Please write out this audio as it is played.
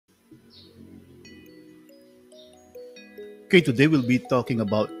Okay, today we'll be talking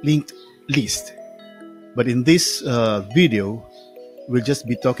about linked list. But in this video, we'll just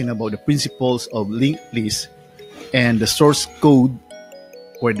be talking about the principles of linked list and the source code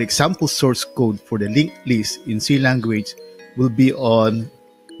or the example source code for the linked list in C language will be on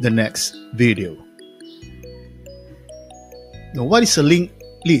the next video. Now, what is a linked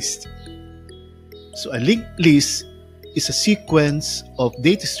list? So a linked list is a sequence of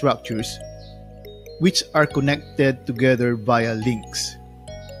data structures which are connected together via links.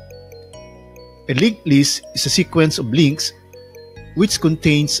 A linked list is a sequence of links which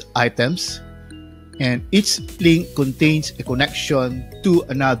contains items, and each link contains a connection to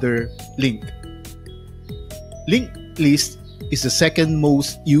another link. Linked list is the second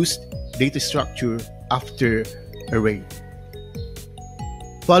most used data structure after array.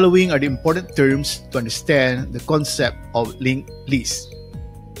 Following are the important terms to understand the concept of linked list.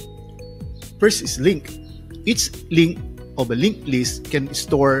 First is link. Each link of a linked list can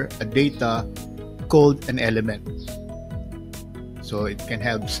store a data called an element. So it can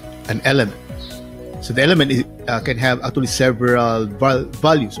have an element. So the element can have actually several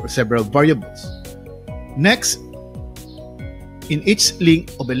values or several variables. Next, in each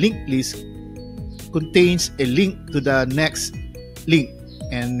link of a linked list contains a link to the next link,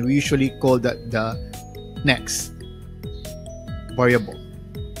 and we usually call that the next variable.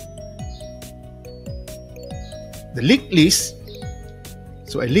 The linked list,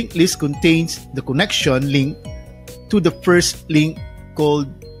 so a linked list contains the connection link to the first link called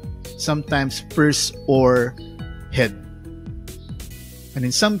sometimes first or head. And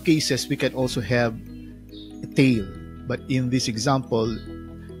in some cases, we can also have a tail. But in this example,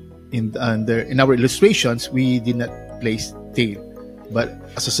 in our illustrations, we did not place tail. But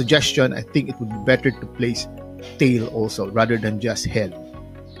as a suggestion, I think it would be better to place tail also rather than just head.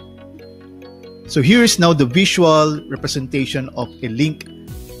 So here is now the visual representation of a linked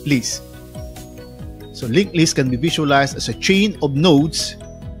list. So linked list can be visualized as a chain of nodes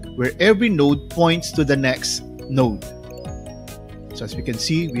where every node points to the next node. So as we can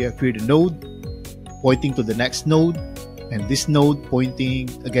see, we have here the node pointing to the next node, and this node pointing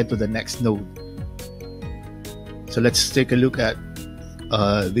again to the next node. So let's take a look at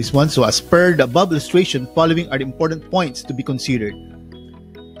this one. So as per the above illustration, following are the important points to be considered.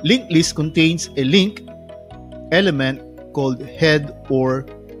 Linked list contains a link element called head or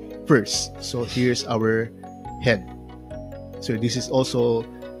first. So here's our head. So this is also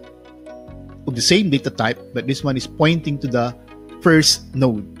of the same data type, but this one is pointing to the first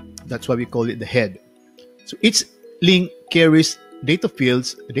node. That's why we call it the head. So each link carries data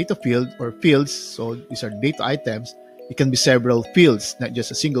fields, a data field or fields. So these are data items. It can be several fields, not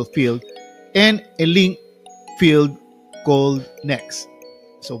just a single field, and a link field called next.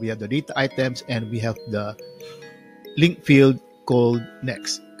 So we have the data items and we have the link field called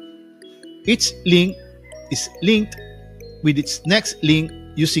next. Each link is linked with its next link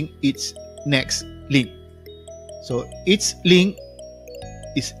using its next link. So each link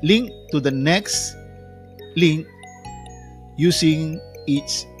is linked to the next link using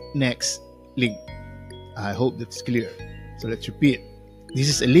its next link. I hope that's clear. So let's repeat. This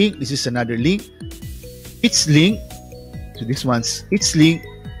is a link, this is another link. Each link, so this one's each link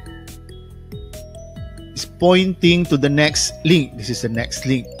is pointing to the next link. This is the next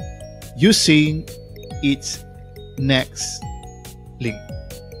link using its next link.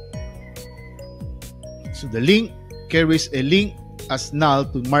 So the link carries a link as null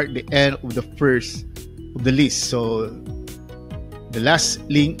to mark the end of the first of the list. So the last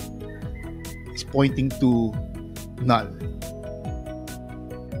link is pointing to null.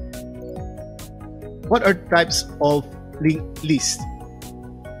 What are types of linked list?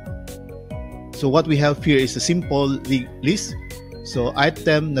 So what we have here is a simple linked list. So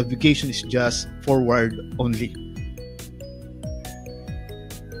item navigation is just forward only.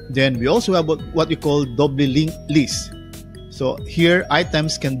 Then we also have what we call doubly linked list. So here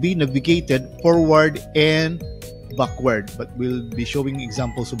items can be navigated forward and backward, but we'll be showing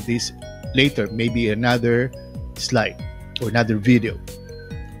examples of this later, maybe another slide or another video.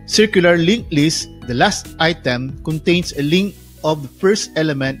 Circular linked list, the last item contains a link of the first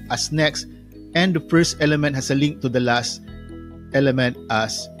element as next, and the first element has a link to the last element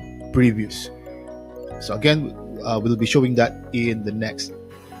as previous. So again, we'll be showing that in the next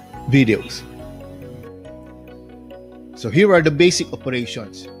videos. So here are the basic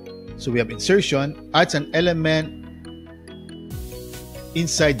operations. So we have insertion, adds an element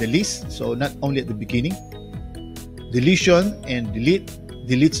inside the list, so not only at the beginning. Deletion and delete,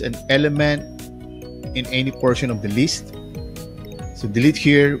 deletes an element in any portion of the list. So delete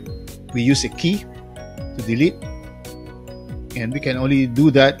here, we use a key to delete. And we can only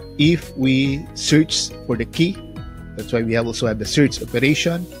do that if we search for the key. That's why we also have the search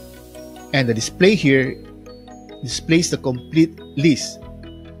operation. And the display here displays the complete list,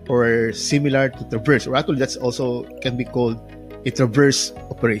 or similar to traverse, or actually that's also can be called a traverse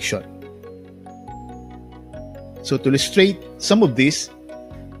operation. So to illustrate some of this,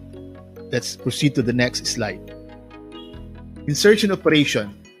 let's proceed to the next slide. Insertion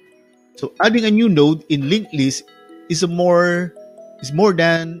operation. So adding a new node in linked list is more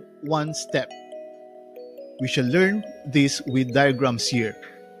than one step. We shall learn this with diagrams here.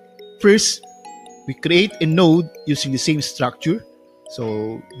 First, we create a node using the same structure.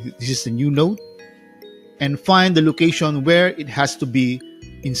 So this is the new node, and find the location where it has to be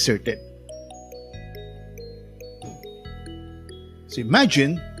inserted. So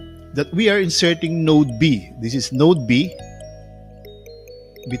imagine that we are inserting node B. This is node B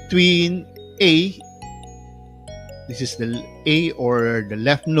between A, this is the A or the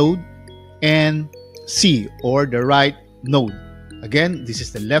left node, and C or the right node. Again, this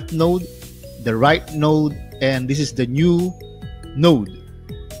is the left node, the right node, and this is the new node.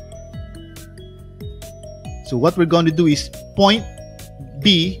 So what we're going to do is point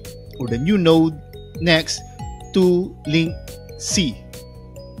B or the new node next to link C.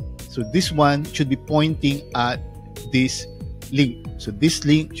 So this one should be pointing at this link. So this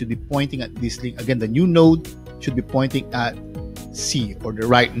link should be pointing at this link. Again, the new node should be pointing at C or the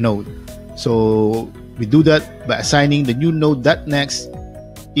right node. So we do that by assigning the new node that next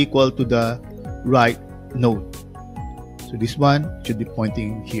equal to the right node. So this one should be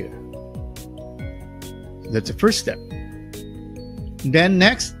pointing here. So that's the first step. Then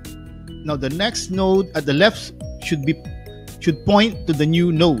next, now the next node at the left should point to the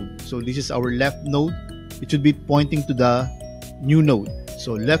new node. So this is our left node. It should be pointing to the new node.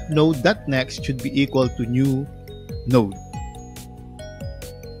 So left node that next should be equal to new node.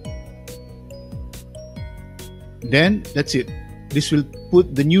 Then that's it. This will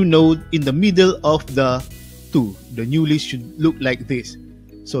put the new node in the middle of the two. The new list should look like this.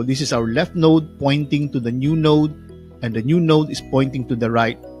 So this is our left node pointing to the new node, and the new node is pointing to the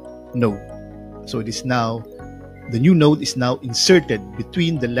right node. So it is now, the new node is now inserted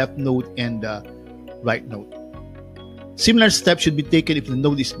between the left node and the right node. Similar steps should be taken if the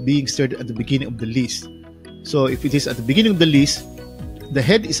node is being inserted at the beginning of the list. So if it is at the beginning of the list, the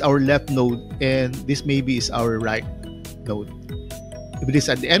head is our left node and this maybe is our right node. If it is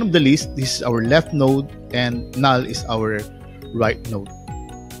at the end of the list, this is our left node and null is our right node.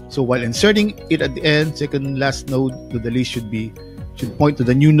 So while inserting it at the end, second last node to the list should point to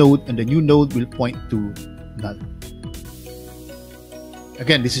the new node, and the new node will point to null.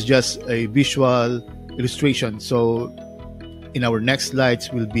 Again, this is just a visual illustration. So in our next slides,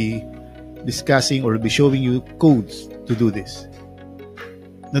 we'll be discussing or be showing you codes to do this.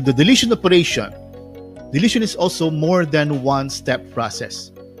 Now the deletion operation. Deletion is also more than one step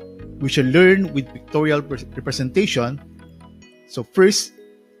process. We shall learn with pictorial representation. So first,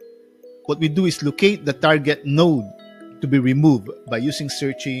 what we do is locate the target node to be removed by using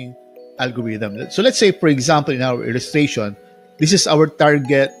searching algorithm. So let's say, for example, in our illustration, this is our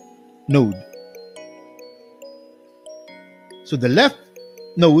target node. So the left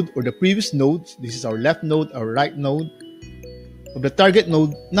node or the previous nodes, this is our left node, our right node of the target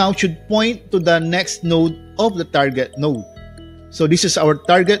node, now should point to the next node of the target node. So this is our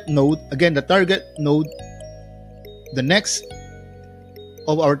target node. Again, the target node, the next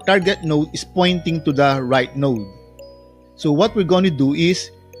of our target node is pointing to the right node. So what we're going to do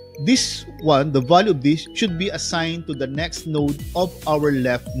is, this one, the value of this should be assigned to the next node of our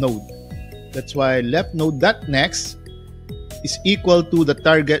left node. That's why left node dot next is equal to the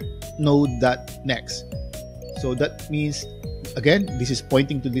target node dot next. So that means, again, this is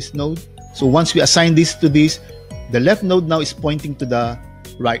pointing to this node. So once we assign this to this, the left node now is pointing to the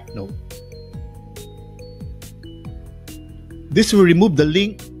right node. This will remove the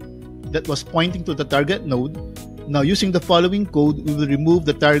link that was pointing to the target node. Now using the following code, we will remove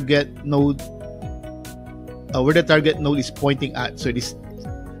the target node where the target node is pointing at. So it is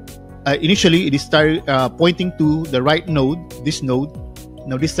initially it is pointing to the right node, this node.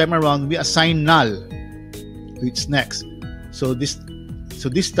 Now this time around, we assign null to its next. So this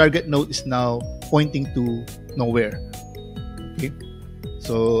target node is now pointing to nowhere. Okay,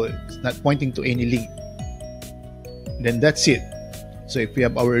 so it's not pointing to any link. Then that's it. So if we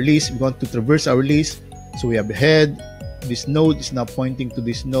have our list, we want to traverse our list. So we have the head. This node is now pointing to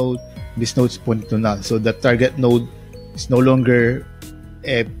this node. This node is pointing to null. So the target node is no longer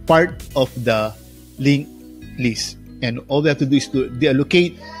a part of the linked list. And all we have to do is to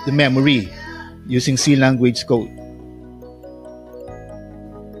deallocate the memory using C language code.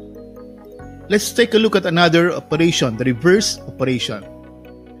 let's take a look at another operation, the reverse operation.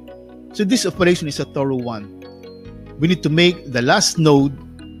 So this operation is a thorough one. We need to make the last node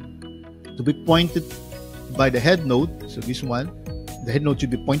to be pointed by the head node. So this one, the head node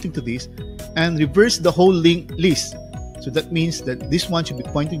should be pointing to this, and reverse the whole linked list. So that means that this one should be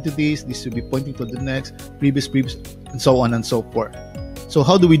pointing to this should be pointing to the next, previous, and so on and so forth. So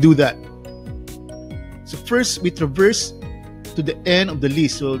how do we do that? So first, we traverse to the end of the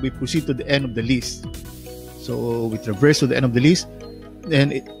list. So we proceed to the end of the list. So we traverse to the end of the list,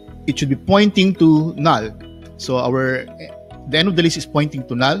 and it should be pointing to null. So the end of the list is pointing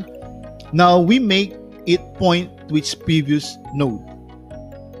to null. Now we make it point to its previous node.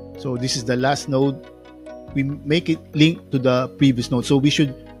 So this is the last node. We make it link to the previous node. So we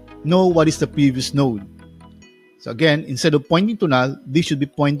should know what is the previous node. So again, instead of pointing to null, this should be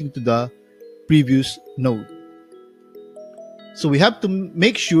pointing to the previous node. So we have to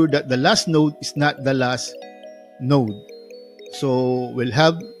make sure that the last node is not the last node. So we'll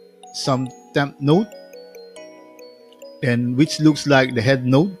have some temp node, and which looks like the head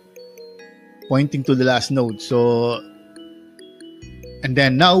node pointing to the last node. So, and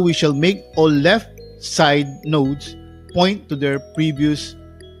then now we shall make all left side nodes point to their previous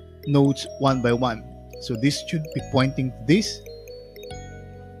nodes one by one. So this should be pointing to this,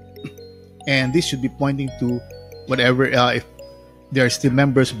 and this should be pointing to whatever, if they are still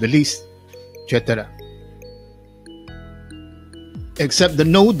members of the list, etc. Except the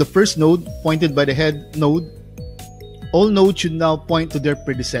node, the first node pointed by the head node, all nodes should now point to their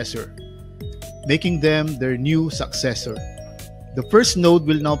predecessor, making them their new successor. The first node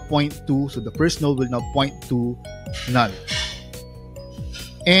will now point to, so the first node will now point to null.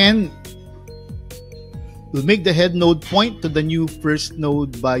 And we'll make the head node point to the new first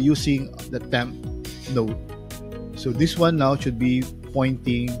node by using the temp node. So this one now should be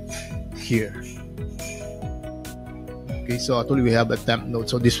pointing here. Okay, so actually we have a temp node.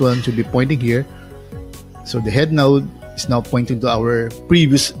 So this one should be pointing here. So the head node is now pointing to our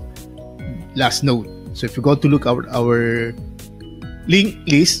previous last node. So if you go to look at our linked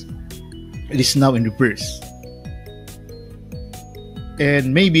list, it is now in reverse.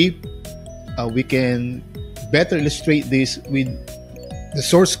 And maybe we can better illustrate this with the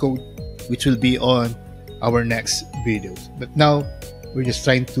source code, which will be on our next videos. But now we're just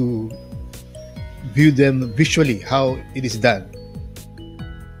trying to view them visually, how it is done.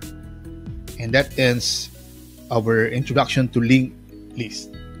 And that ends our introduction to linked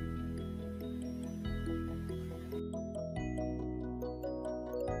list.